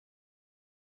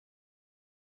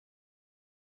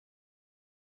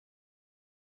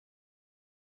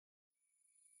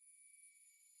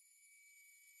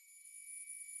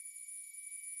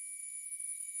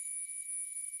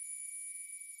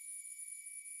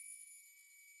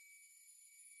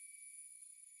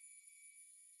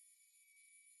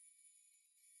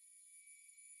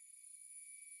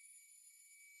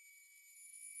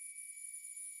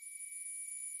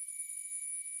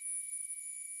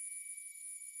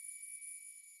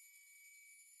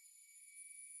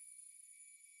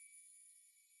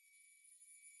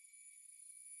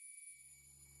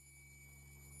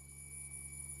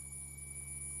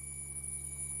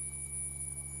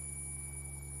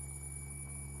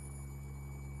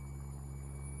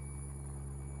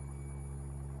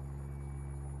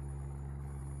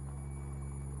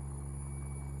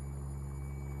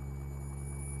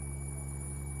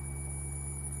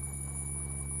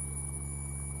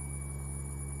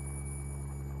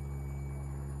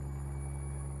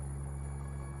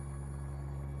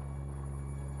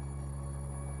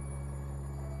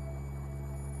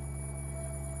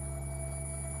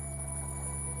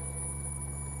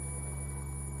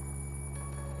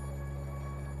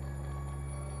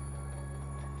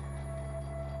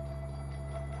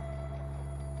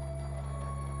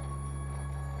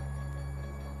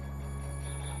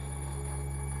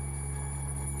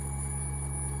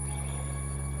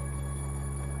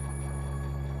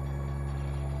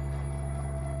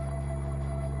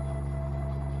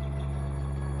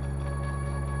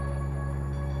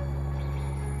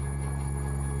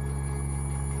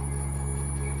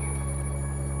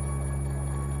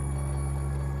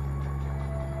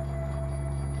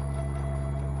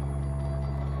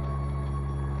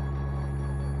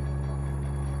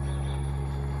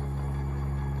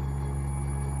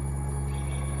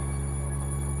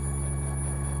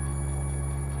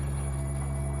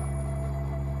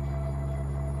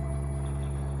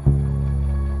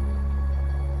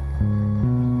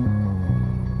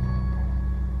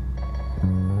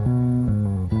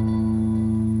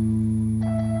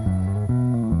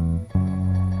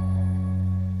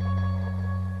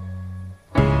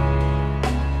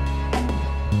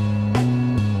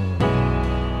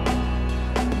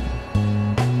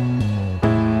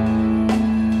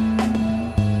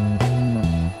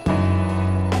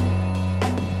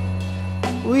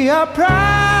We are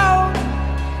proud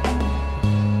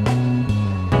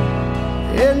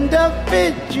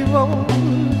individuals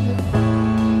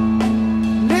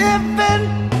living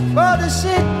for the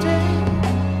city,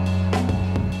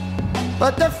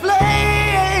 but the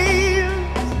flames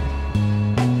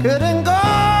couldn't go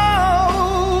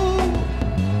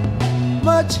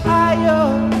much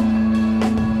higher.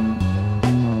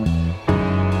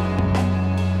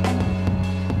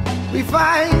 We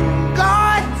find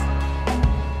gods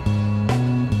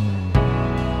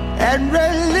and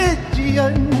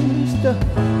religions to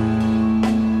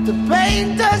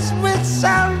paint us with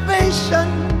salvation,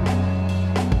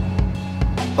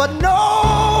 but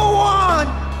no one,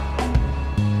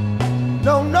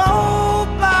 no,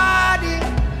 nobody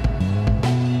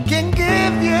can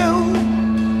give you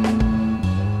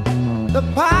the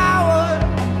power,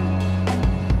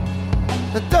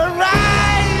 the right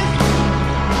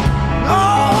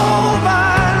over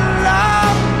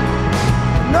love,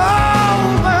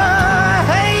 over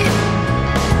hate.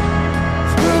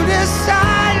 Through this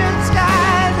silent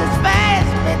sky that's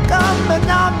fast becoming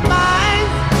our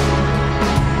minds,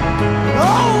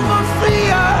 over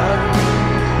fear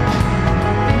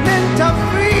and into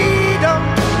freedom.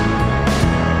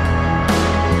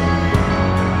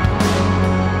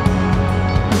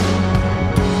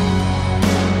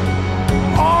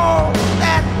 All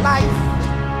that life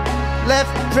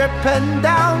left dripping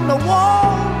down the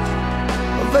walls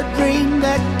of a dream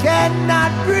that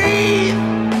cannot breathe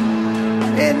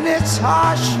in its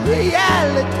harsh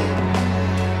reality.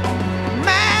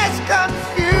 Mass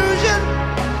confusion,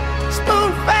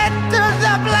 spoon-fed to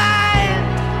the blind,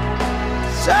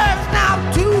 serves now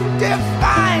to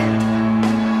define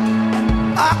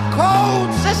a cold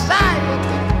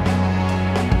society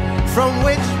from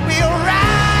which we'll rise.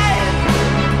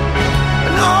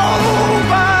 And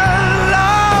over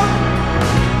love,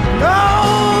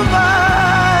 over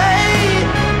hate,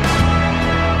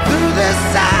 through the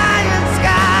silent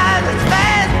sky that's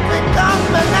fast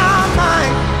becoming our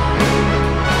mind,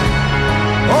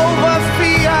 over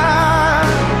fear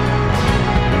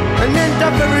and into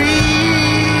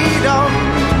freedom.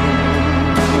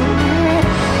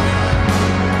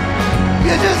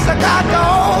 You just got to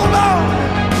hold on.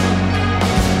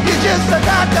 You just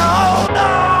got to hold on.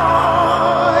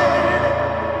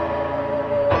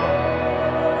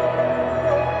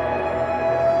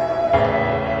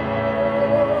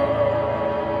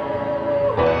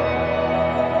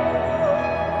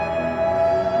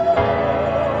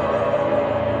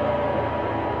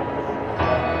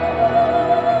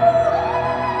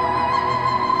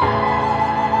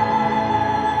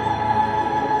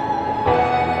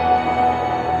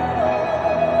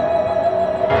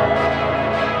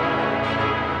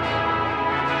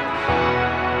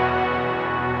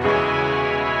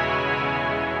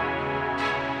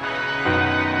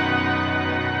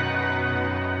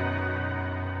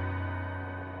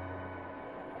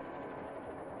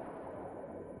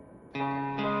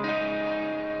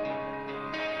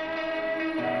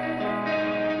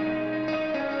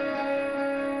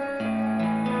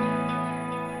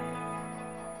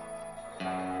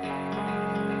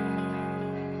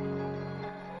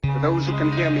 Those who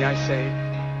can hear me, I say,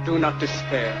 do not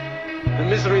despair. The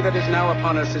misery that is now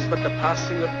upon us is but the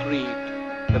passing of greed,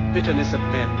 the bitterness of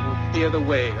men who fear the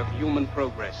way of human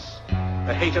progress.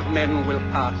 The hate of men will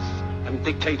pass, and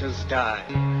dictators die,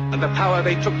 and the power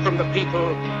they took from the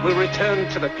people will return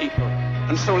to the people.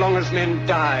 And so long as men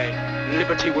die,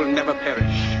 liberty will never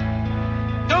perish.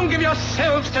 Don't give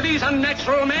yourselves to these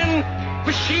unnatural men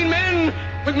with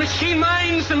machine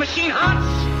minds and machine hearts.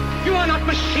 You are not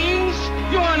machines.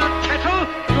 You are not cattle.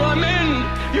 You are men.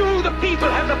 You, the people,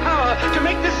 have the power to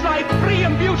make this life free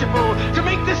and beautiful, to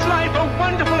make this life a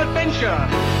wonderful adventure.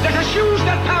 Let us use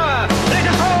that power. Let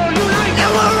us all unite.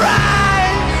 And we'll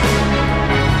rise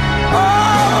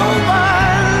over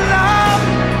love,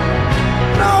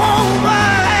 over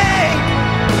hate,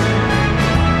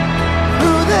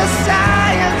 through the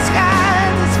silent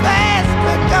sky that's fast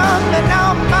becoming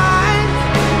our minds,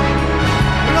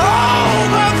 and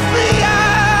over fear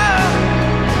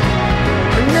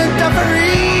and into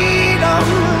freedom,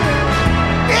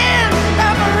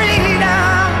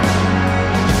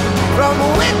 from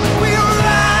which we'll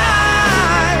rise.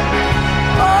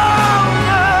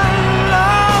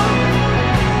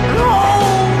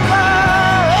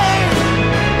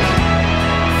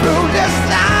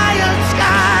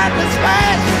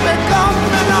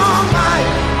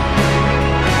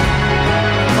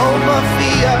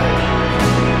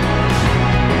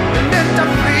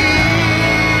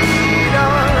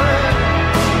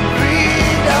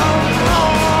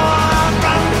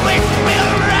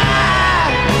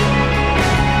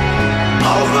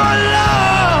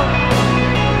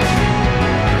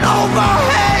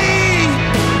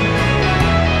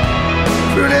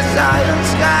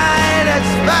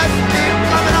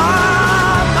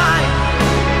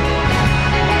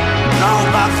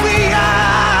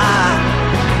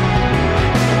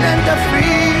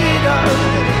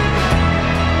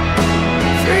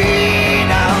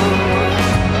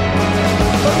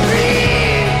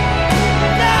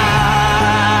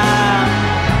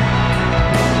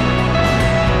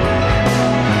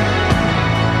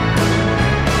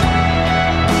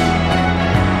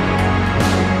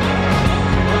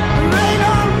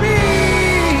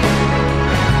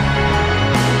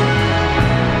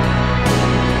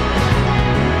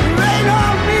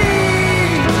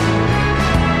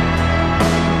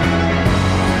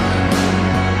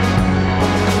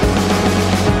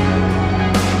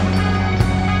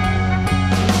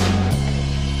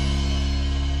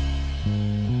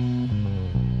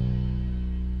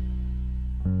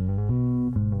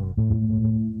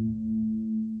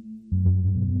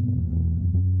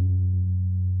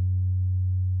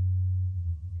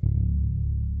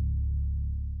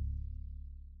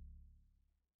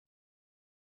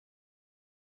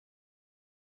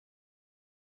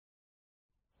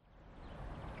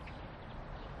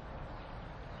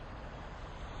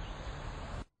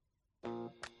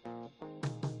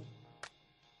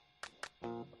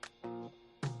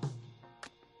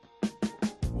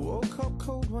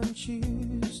 cold one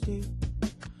Tuesday.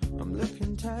 I'm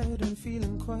looking tired and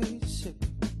feeling quite sick.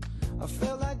 I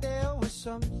felt like there was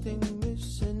something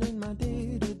missing in my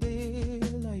day-to-day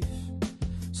life.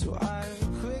 So I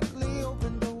quickly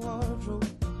opened the wardrobe,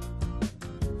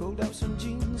 pulled out some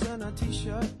jeans and a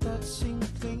t-shirt that seemed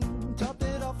clean, topped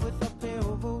it off with a pair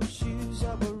of old shoes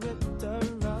that were ripped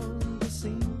around the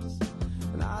seams.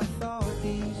 And I thought,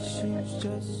 these shoes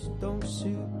just don't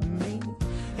suit me.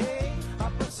 Hey, I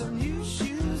put some new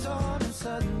shoes on and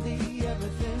suddenly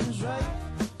everything's right.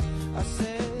 I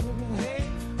said, hey,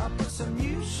 I put some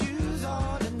new shoes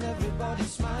on and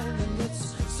everybody's smiling.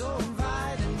 It's so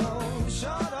inviting. No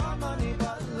short on money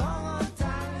but long on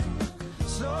time,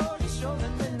 slowly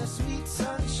strolling in the sweet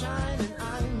sunshine. And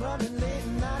I'm running late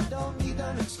and I don't need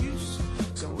an excuse,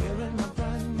 so I'm wearing my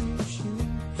brand new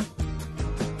shoes.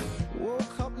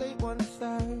 Woke up late one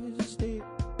Thursday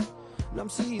and I'm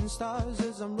seeing stars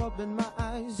as I'm rubbing my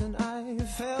eyes, and I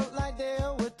felt like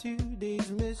there were 2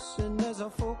 days missing as I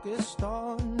focused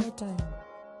on the time.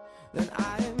 Then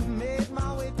I made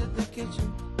my way to the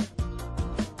kitchen,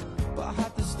 but I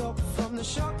had to stop from the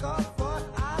shock of what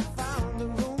I found. A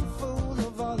room full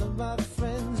of all of my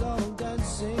friends, all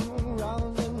dancing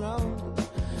round and round.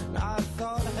 And I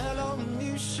thought, hello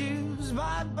new shoes,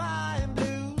 bye bye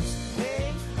blues.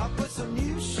 Hey, I put some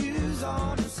new shoes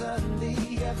on and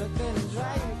suddenly everything's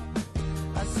right.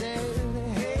 I said,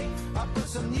 hey, I put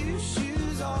some new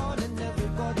shoes on and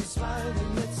everybody's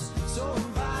smiling. It's so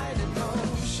inviting. No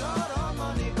short on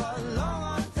money but long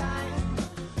on time,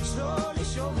 slowly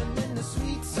strolling in the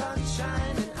sweet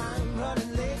sunshine. And I'm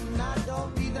running late and I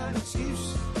don't need an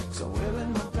excuse, so I'm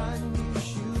wearing my brand new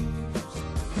shoes.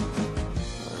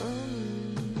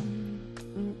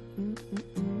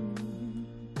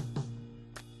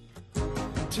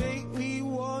 Take me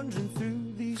wandering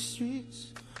through these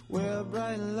streets where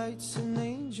bright lights and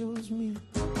angels meet.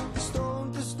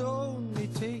 Stone to stone they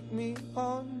take me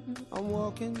on, I'm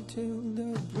walking till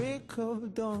the break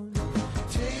of dawn.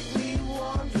 Take me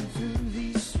wandering through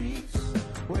these streets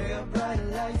where bright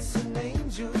lights and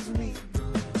angels meet.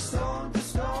 Stone to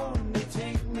stone they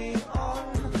take me on,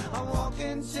 I'm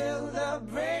walking till the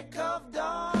break of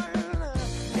dawn.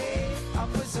 Hey, I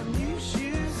put some new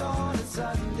shoes on and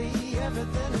suddenly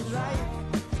everything is right.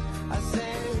 I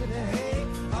said, hey,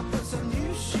 I put some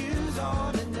new shoes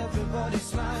on and everybody's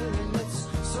smiling. It's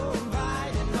so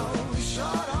inviting. No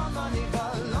short on money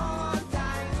but long on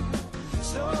time,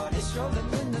 slowly strolling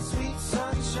in the sweet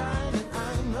sunshine. And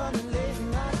I'm running late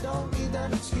and I don't need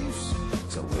an excuse,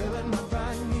 so I'm wearing my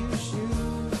brand new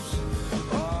shoes.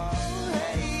 Oh,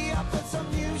 hey, I put some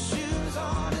new shoes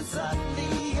on and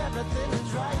suddenly everything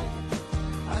is right.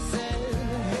 I said,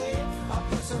 hey, I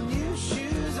put some new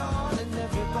shoes on and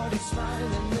everybody's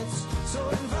smiling. It's so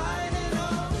inviting.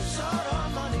 Oh, short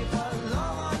on money but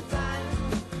long on time,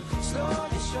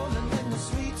 slowly strolling in the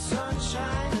sweet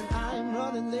sunshine. And I'm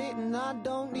running late and I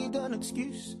don't need an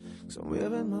excuse, so I'm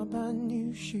wearing my brand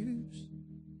new shoes.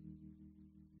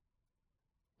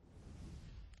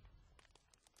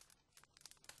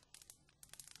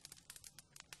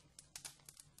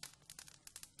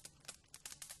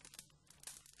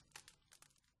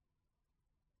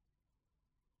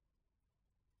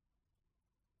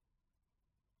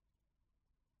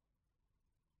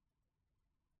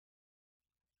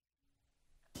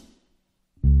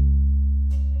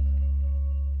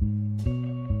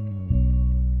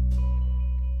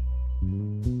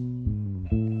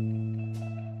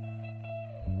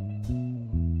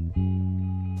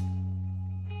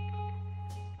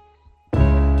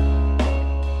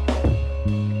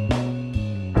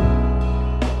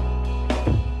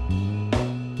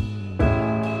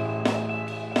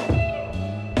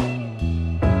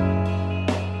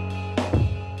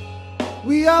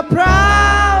 We are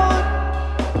proud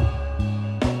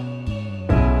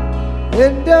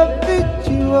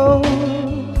individuals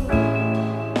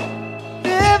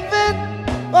living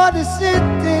for the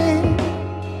city,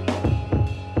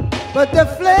 but the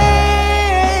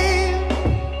flame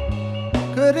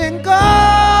couldn't go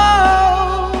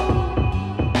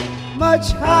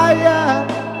much higher.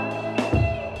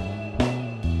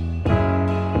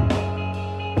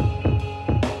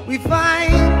 We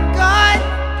find God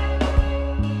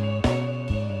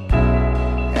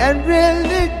and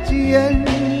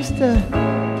religions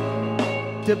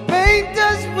to paint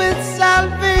us with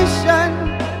salvation,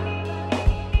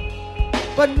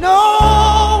 but no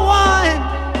one,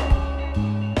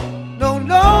 no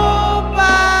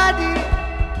nobody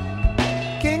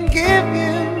can give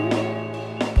you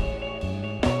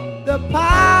the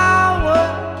power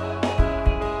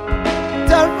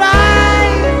to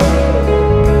rise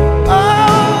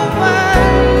over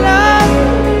love.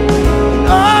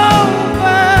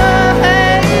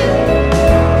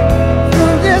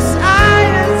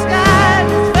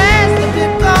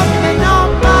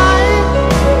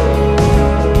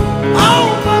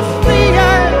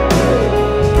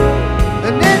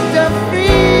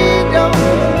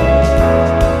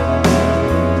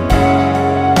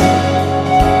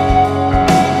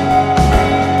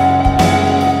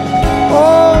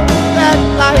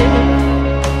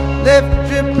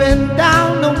 ripping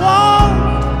down the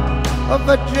walls of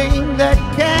a dream that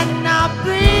cannot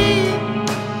breathe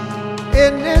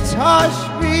in its harsh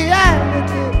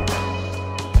reality.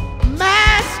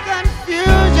 Mass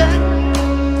confusion,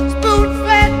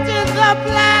 spoon-fed to the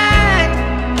blind,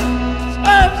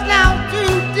 serves now to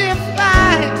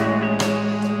define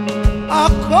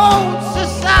our cold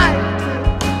society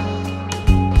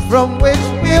from which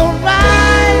we'll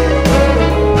rise.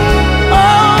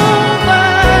 Over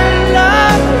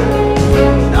love,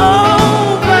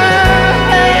 over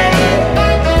hate,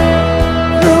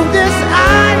 through this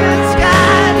iron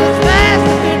sky that's fast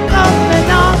becoming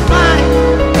our mind.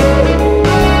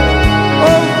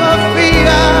 Over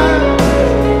fear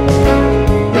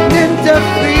and into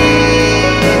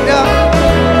freedom.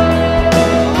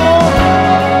 Oh,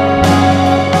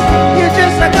 you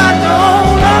just got to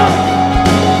hold on.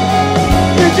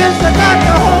 You just got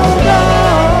to hold on.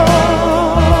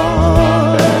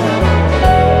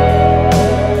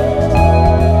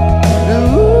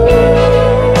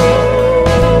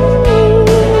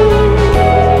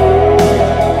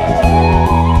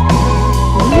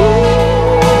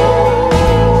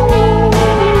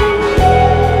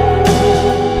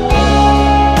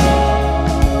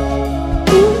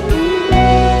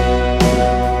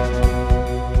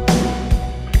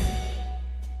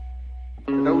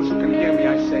 To those who can hear me,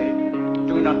 I say,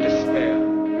 do not despair.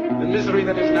 The misery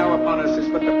that is now upon us is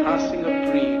but the passing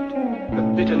of greed, the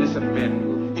bitterness of men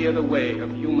who fear the way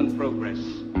of human progress.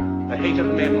 The hate of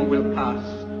men will pass,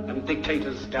 and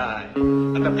dictators die,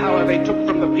 and the power they took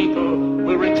from the people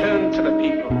will return to the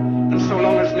people. And so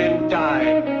long as men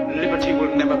die, liberty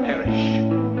will never perish.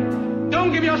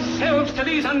 Don't give yourselves to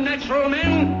these unnatural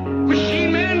men,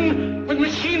 machine men with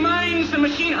machine minds and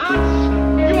machine hearts.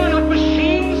 You are not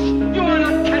machines. You are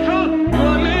not cattle, you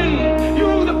are men.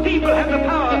 You, the people, have the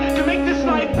power to make this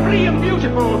life free and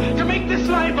beautiful, to make this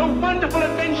life a wonderful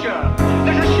adventure.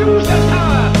 Let us use that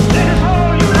power. Let us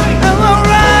all unite. And we'll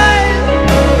rise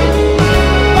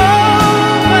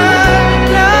over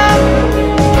love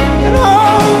and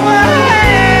over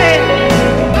hate,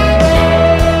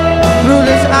 through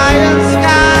this iron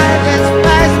sky that's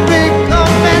fast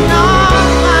becoming our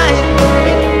mind.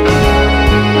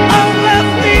 Over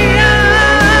fear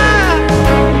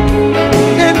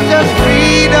into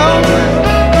freedom,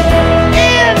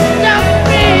 into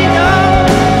freedom,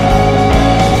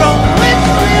 from which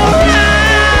we'll rise.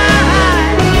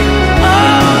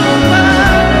 Over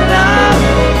love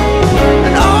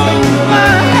and over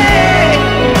hate,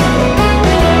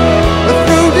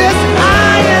 through this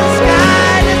iron sky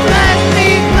that's fast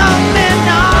becoming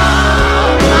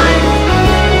our mind.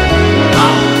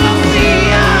 Over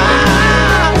fear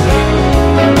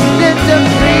into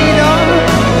freedom,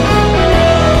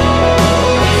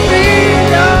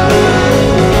 freedom,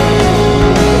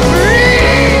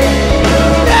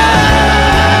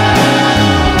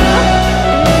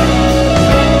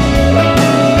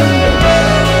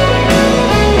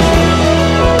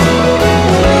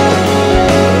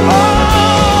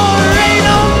 rain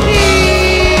on me,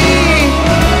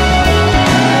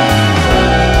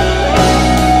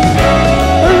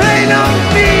 rain on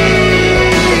me,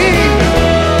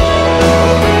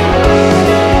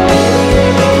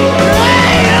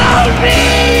 rain on me.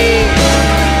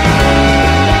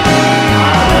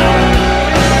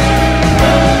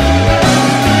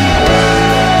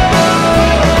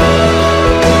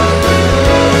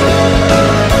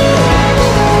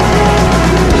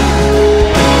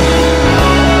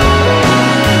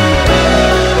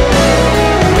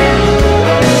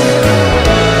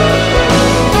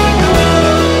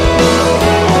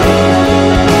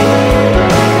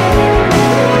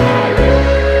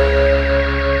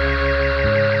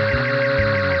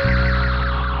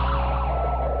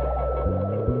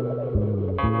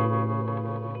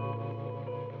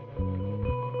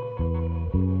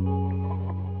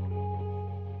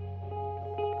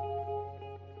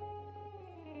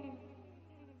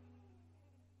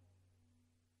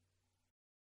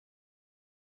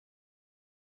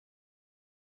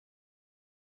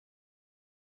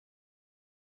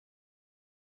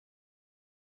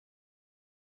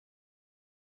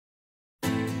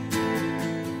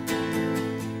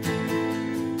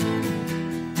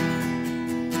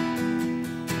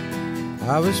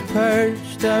 I was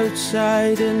perched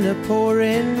outside in the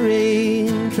pouring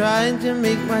rain, trying to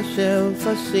make myself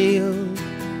a sail.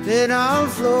 Then I'll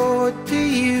float to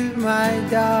you, my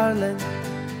darling,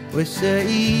 with the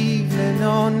evening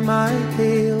on my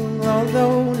tail.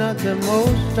 Although not the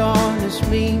most honest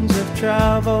means of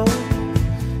travel,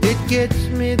 it gets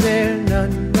me there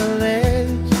nonetheless.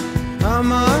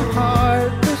 I'm a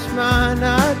heartless man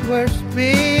at worst,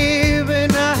 babe,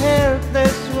 in a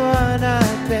helpless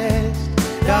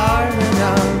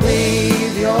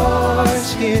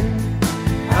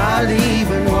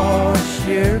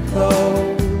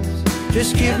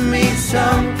just give me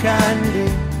some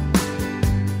candy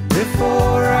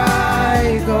before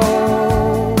I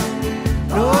go.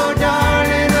 Oh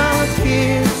darling, I'll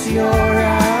kiss your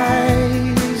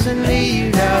eyes and lay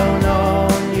you down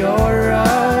on your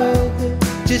rug.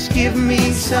 Just give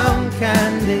me some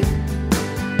candy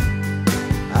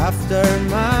after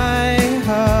my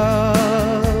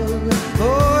hug.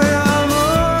 Oh, I'm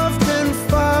often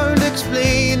found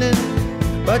explaining,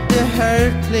 but the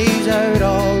hurt plays out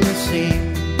all the same.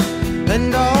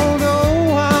 And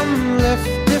although I'm left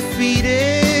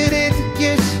defeated, it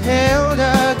gets held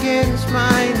against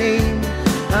my name.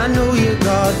 I know you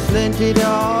got plenty to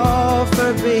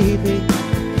offer, baby,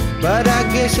 but I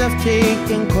guess I've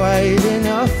taken quite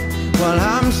enough. While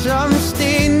I'm some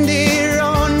stained here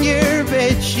on your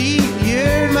bedsheet,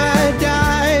 you're my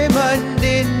diamond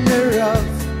in the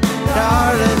rough.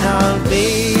 Darling, I'll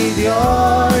bathe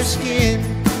your skin,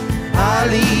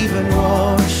 I'll even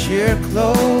wash your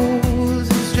clothes.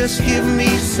 Just give me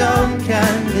some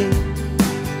candy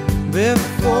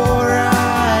before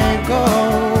I go.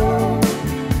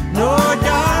 No,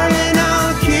 darling,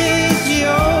 I'll kiss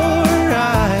your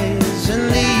eyes and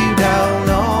lay you down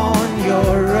on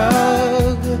your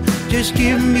rug. Just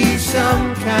give me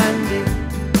some candy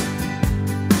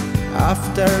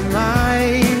after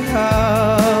my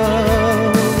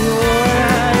hug.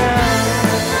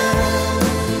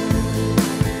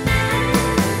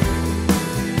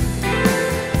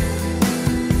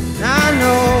 I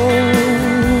know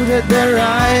that the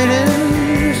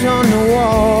writing's on the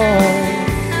wall,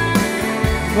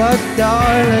 but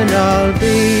darling, I'll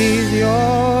bathe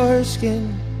your skin,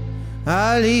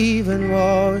 I'll even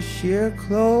wash your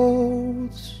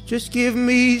clothes. Just give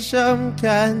me some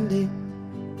candy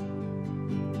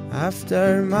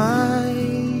after my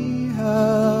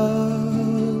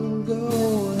hug.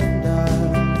 Oh, and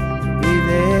I'll be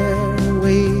there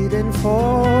waiting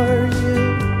for you.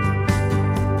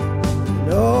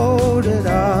 Know that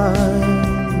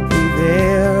I'll be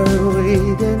there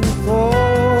waiting for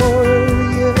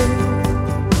you.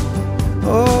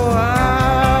 Oh,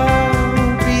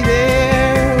 I'll be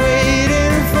there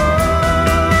waiting for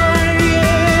you.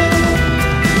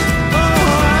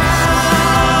 Oh,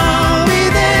 I'll be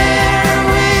there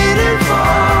waiting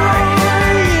for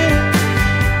you.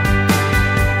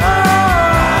 Oh,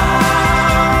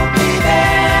 I'll be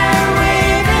there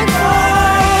waiting for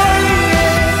you.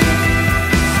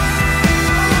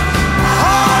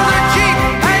 All the cheap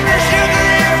and the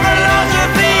sugary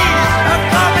philosophies have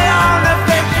got me on the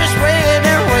fence, just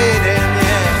waiting, waiting,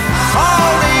 yeah.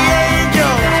 All the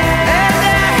angels and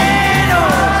the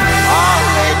halos, all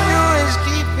they do is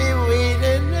keep me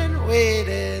waiting and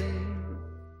waiting.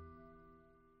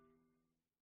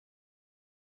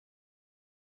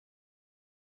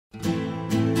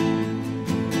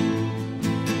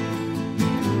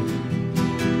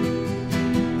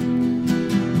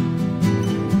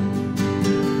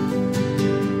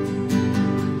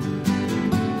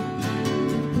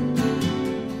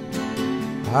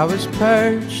 I was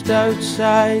perched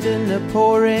outside in the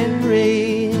pouring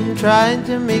rain, trying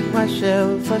to make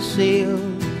myself a sail.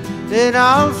 Then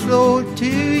I'll float to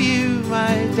you,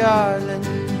 my darling,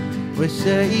 with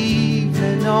the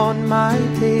evening on my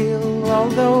tail.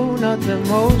 Although not the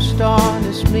most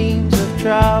honest means of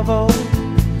travel,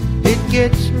 it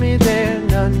gets me there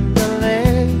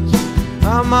nonetheless.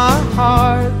 I'm a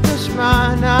heartless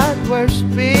man at worst,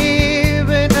 babe,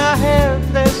 and a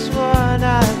helpless one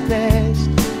at best.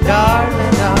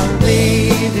 Darling, I'll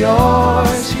bathe your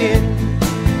skin,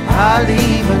 I'll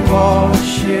even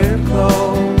wash your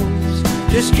clothes.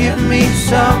 Just give me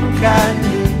some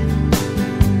candy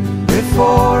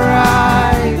before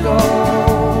I go.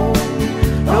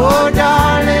 Oh,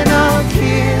 darling, I'll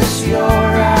kiss your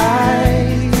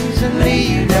eyes and lay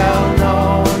you down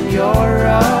on your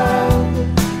rug.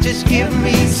 Just give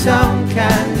me some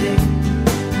candy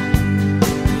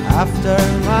after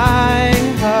my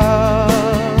hug.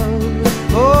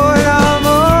 Oh, I'm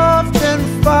often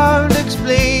found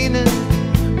explaining,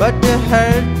 but the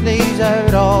hurt plays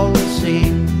out all the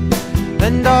same.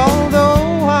 And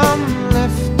although I'm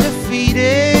left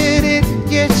defeated, it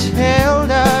gets held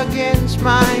against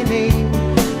my name.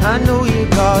 I know you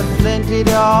got plenty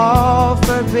to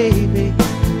offer, baby,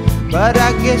 but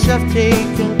I guess I've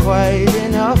taken quite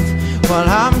enough. While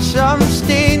I'm some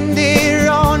stained here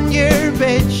on your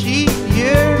bedsheet,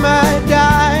 you're my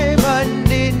diamond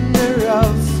in the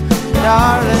rough.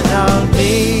 Darling, I'll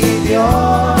bathe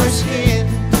your skin,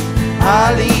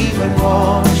 I'll even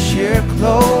wash your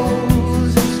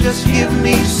clothes. Just give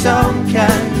me some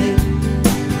candy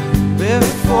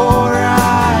before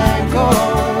I go.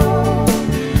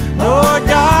 Oh,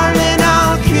 darling,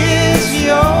 I'll kiss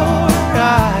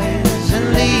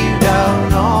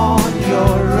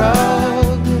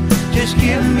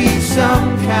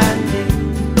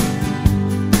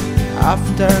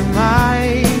after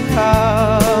my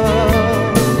heart.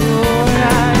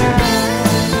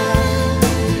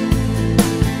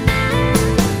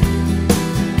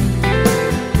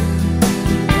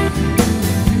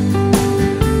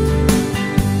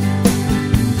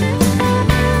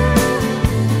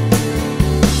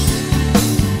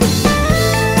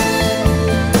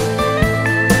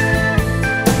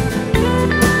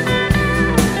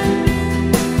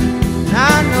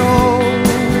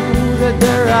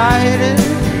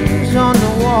 Writings on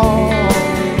the wall,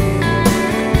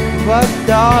 but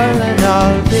darling,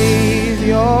 I'll bathe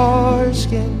your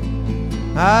skin,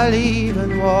 I'll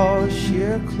even wash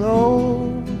your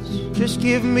clothes. Just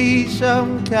give me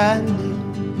some candy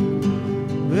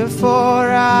before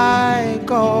I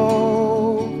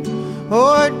go.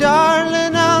 Oh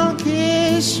darling, I'll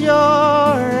kiss your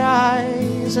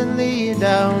eyes and lay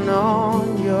down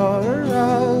on your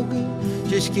rug.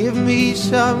 Just give me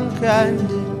some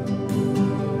candy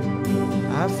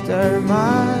after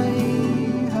my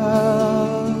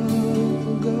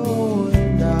hug. Oh,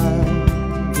 and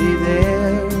I'll be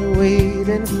there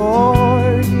waiting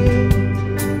for you.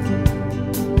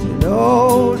 You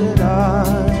know that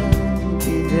I'll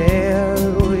be there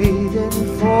waiting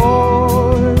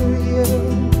for you.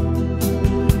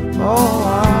 Oh,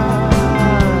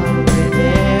 I'll be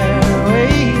there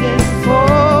waiting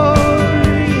for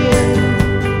you.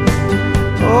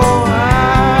 Oh,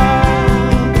 I'll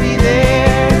be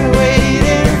there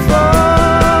waiting for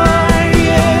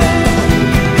you.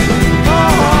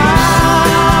 Oh,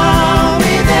 I'll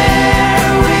be there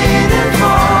waiting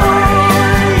for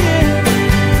you.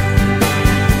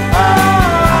 Oh,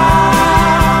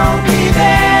 I'll be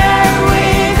there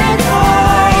waiting for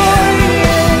you.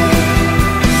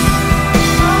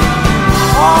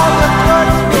 All the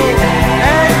thirsty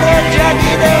and the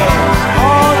jaggy days,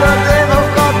 all of them have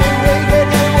got me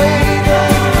waiting and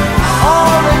waiting.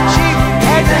 All the cheap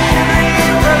and the sugary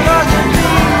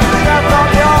philosophies have got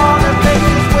me on the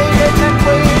faces waiting and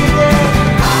waiting.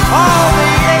 All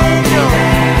the angels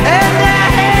and the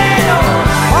halos,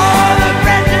 all the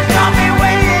friends got me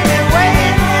waiting and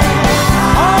waiting.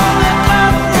 All the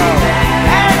clubs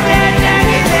and the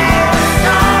jaggy days,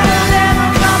 all of them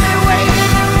have got me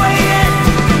waiting and waiting.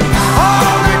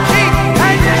 All the cheap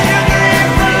and the sugary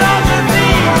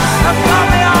philosophies have got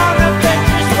me on the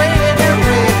benches waiting and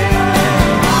waiting.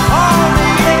 All the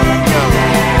angels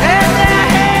and the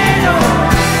halos,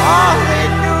 all they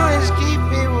do is keep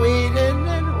me waiting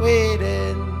and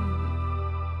waiting.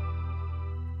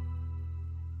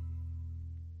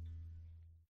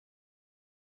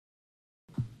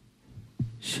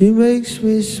 She makes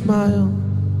me smile.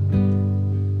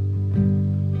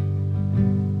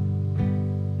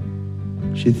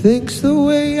 She thinks the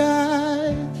way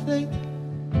I think.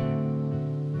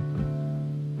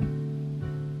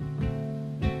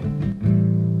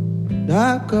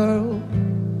 That girl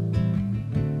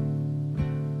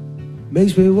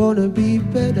makes me wanna be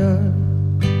better.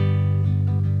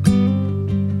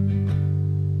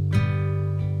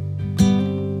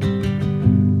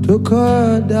 Took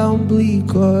her down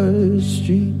Bleecker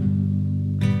Street,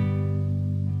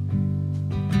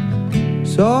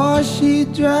 saw she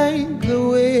drank the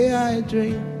way I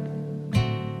drink,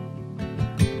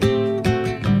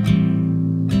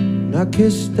 and I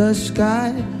kissed the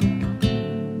sky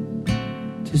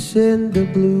to send the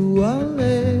blue a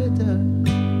letter.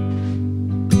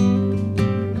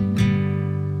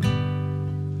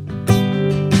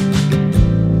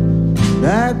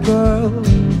 That girl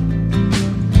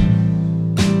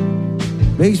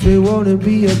makes me wanna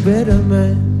be a better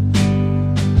man.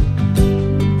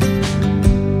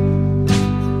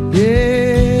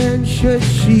 Yeah, and should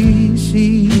she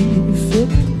see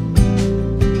fit,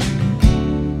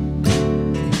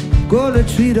 gonna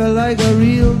treat her like a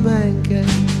real man can.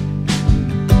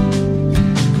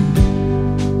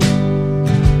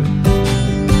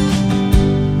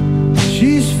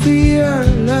 She's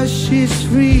fearless, she's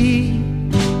free.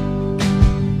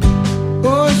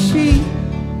 Oh, she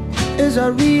is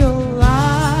a real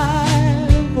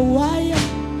live wire.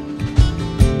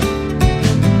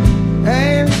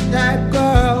 And that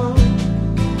girl,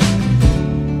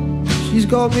 she's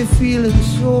got me feeling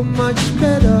so much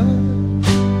better.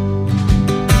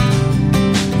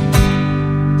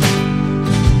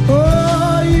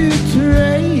 Oh, you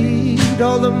trade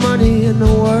all the money in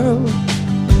the world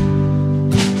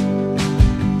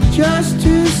just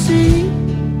to see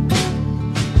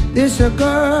this a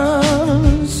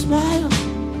girl smile.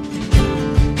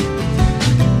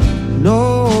 And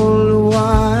all the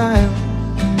while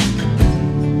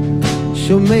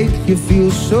she'll make you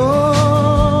feel so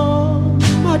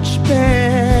much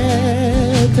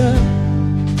better.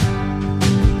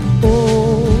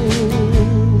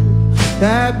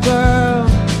 girl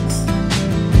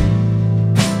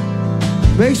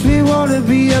makes me wanna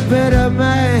be a better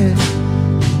man.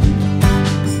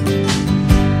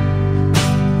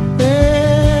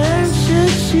 And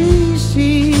should she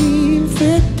see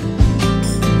fit,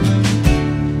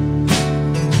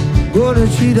 gonna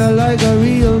treat her like a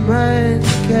real man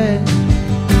can.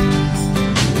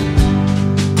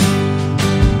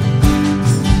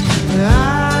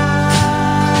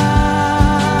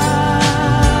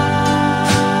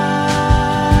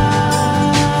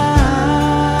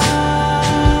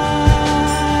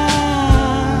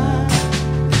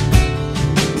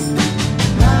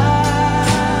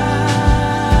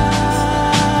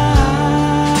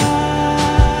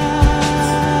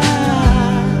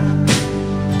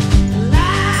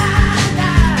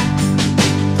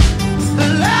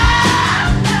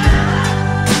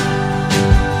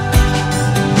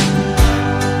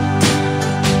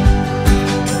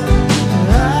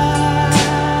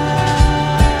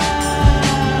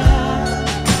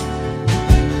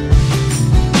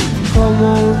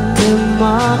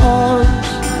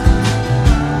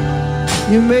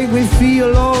 You make me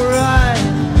feel alright.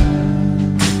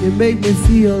 You make me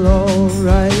feel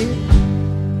alright.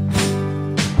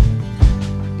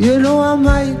 You know I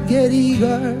might get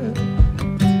eager.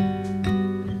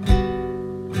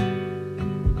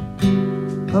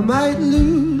 I might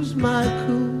lose my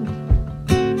cool.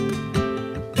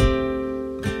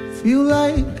 Feel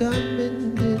like I'm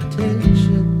in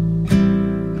detention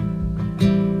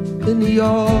in the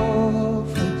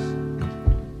office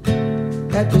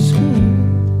at the school.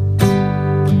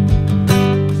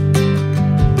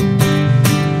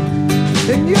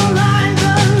 And you'll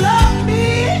either love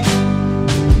me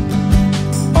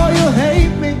or you'll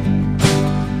hate me,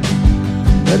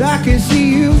 but I can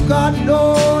see you've got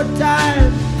no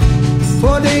time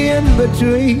for the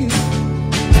in-between.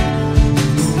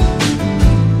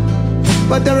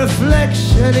 But the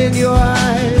reflection in your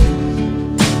eyes,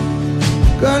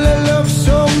 girl, it looks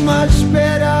so much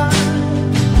better.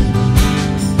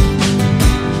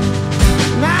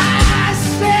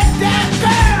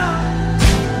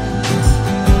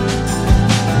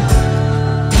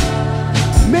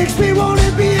 Makes me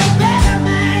wanna be a better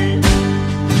man.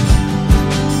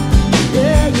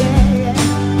 Yeah, yeah, yeah.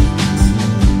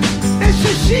 And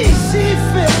should she see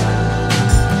fit,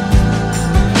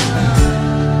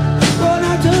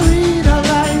 gonna treat her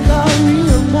like a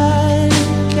real man,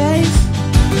 okay?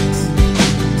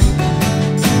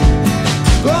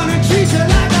 Gonna treat her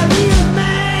like a real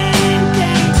man,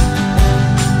 okay?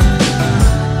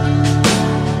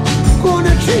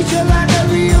 Gonna treat her like a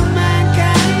real man.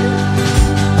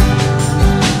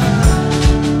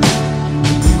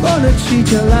 Gonna treat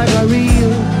you like a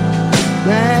real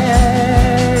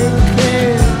man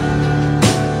can.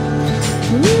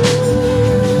 Ooh,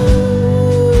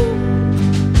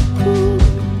 ooh,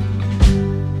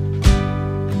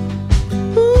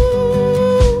 ooh.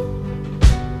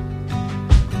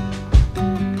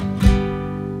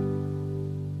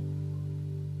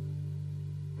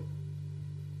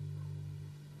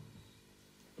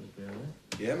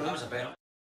 Yeah, man. That was about.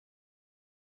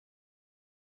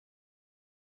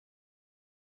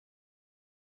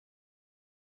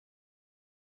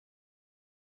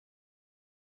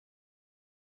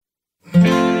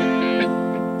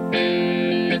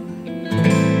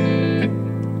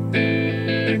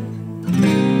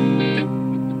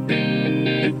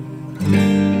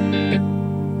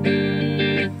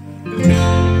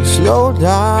 Slow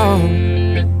down,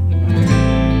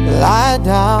 lie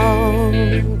down.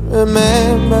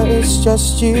 Remember, it's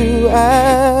just you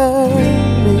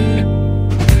and me.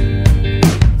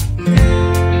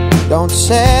 Don't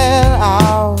sell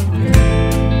out,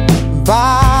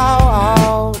 bow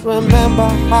out. Remember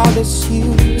how this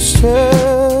used to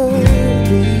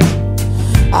be.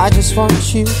 I just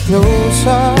want you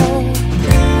closer.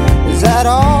 Is that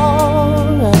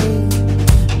alright?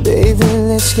 Baby,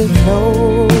 let's get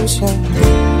closer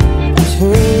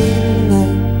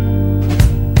tonight.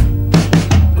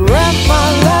 Grant my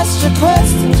last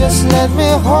request and just let me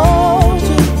hold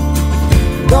you.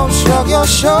 Don't shrug your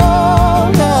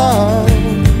shoulders.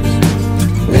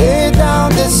 Lay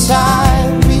down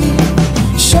beside me.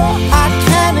 Sure, I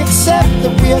can accept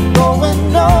that we're going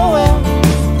nowhere,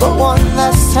 but one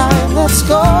last time, let's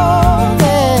go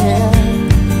there.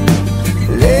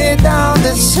 Lay down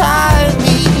beside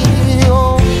me.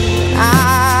 Oh,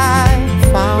 I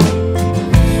found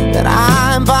that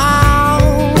I'm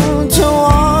bound to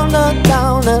wander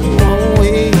down that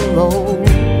one-way road.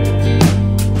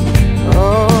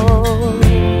 Oh,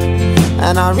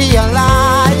 and I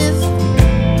realize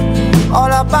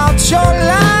all about your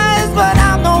lies, but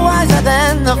I'm no wiser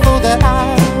than the fool that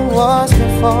I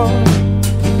before.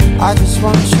 I just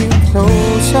want you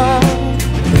closer.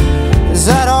 Is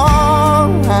that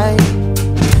alright?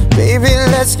 Baby,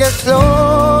 let's get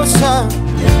closer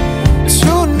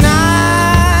tonight.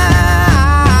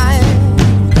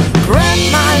 Grant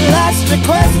my last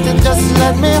request and just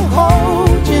let me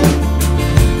hold you.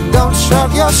 Don't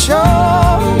shrug your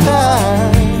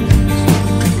shoulders.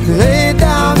 Lay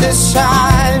down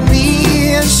beside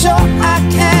me, and sure I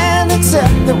can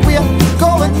accept that we're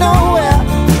going nowhere.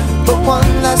 But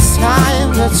one last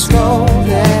time, let's go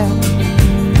there.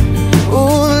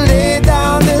 Ooh, lay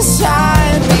down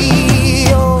beside me.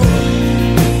 Oh,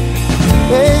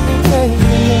 baby, baby,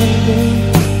 baby.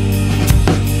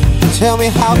 Tell me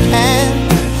how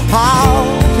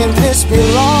can this be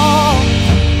wrong?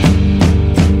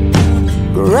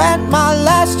 Grant my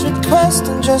last request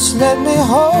and just let me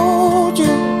hold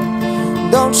you.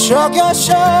 Don't shrug your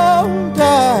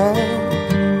shoulders.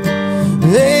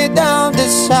 Lay down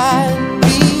beside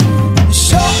me.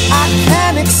 Sure, I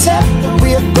can accept that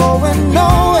we're going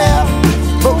nowhere.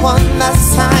 But one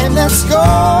last time, let's go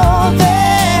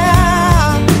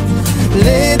there.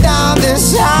 Lay down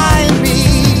beside me.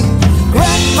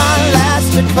 Grant my last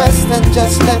request and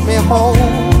just let me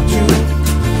hold you.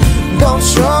 Don't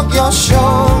shrug your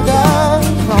shoulders,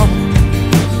 no.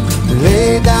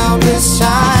 Lay down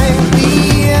beside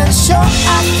me. And sure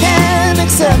I can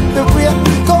accept that we're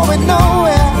going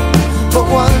nowhere. But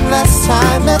one last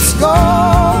time, let's go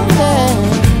there.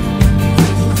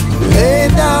 Lay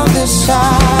down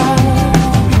beside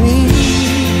me.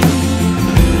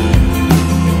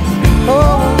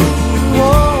 Oh,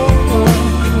 oh, oh,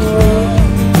 oh.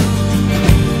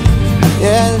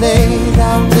 Yeah, lay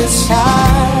down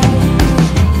beside.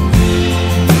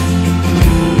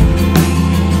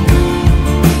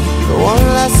 One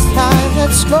last time,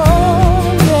 let's go,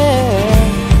 yeah.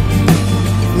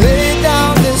 Lay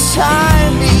down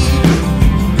beside me.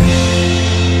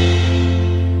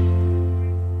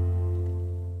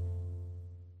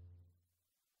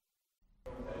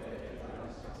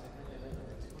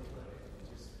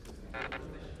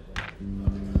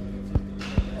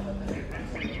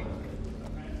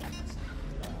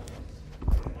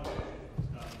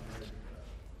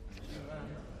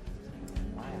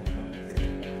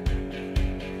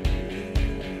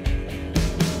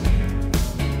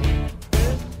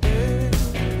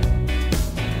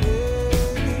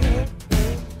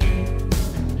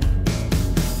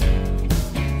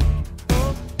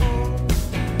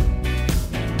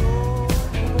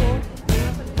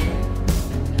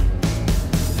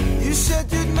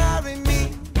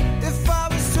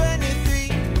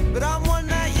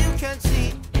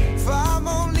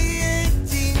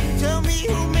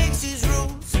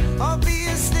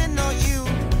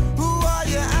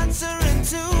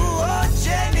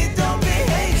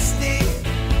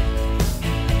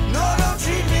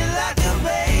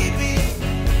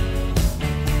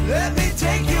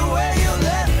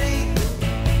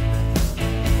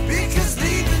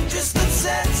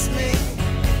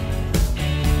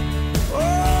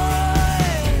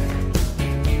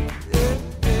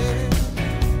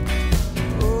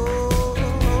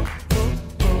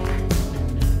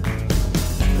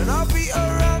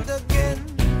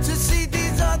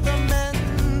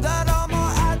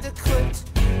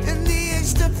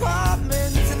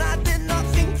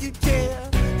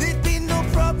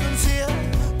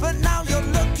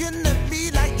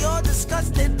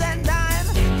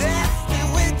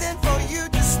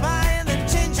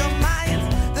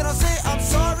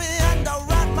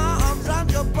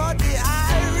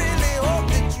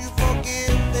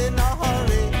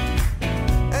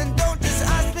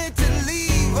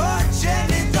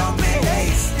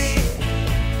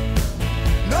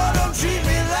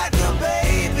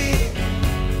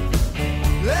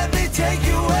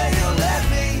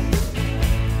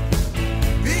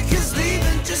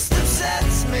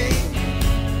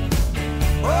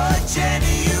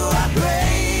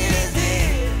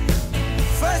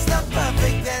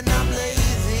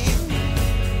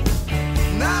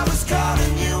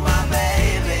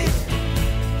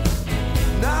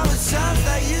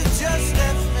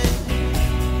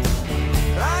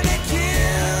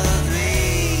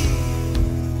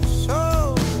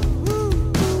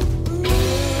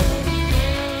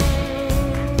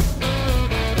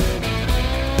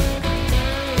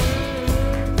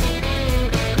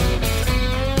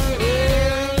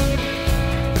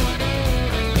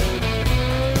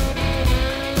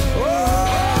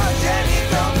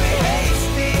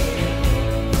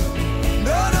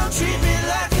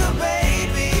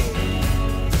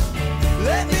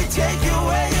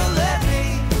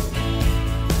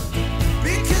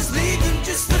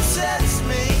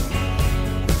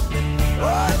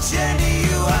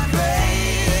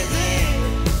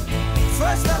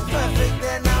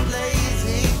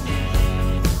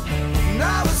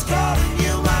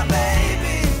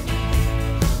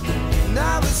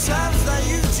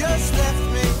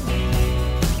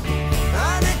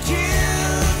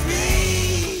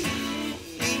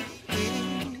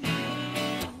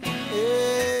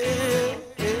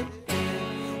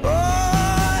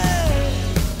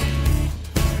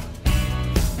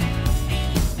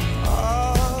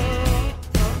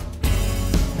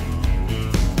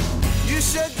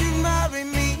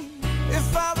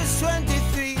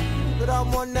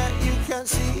 and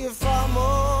see if I'm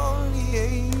alright.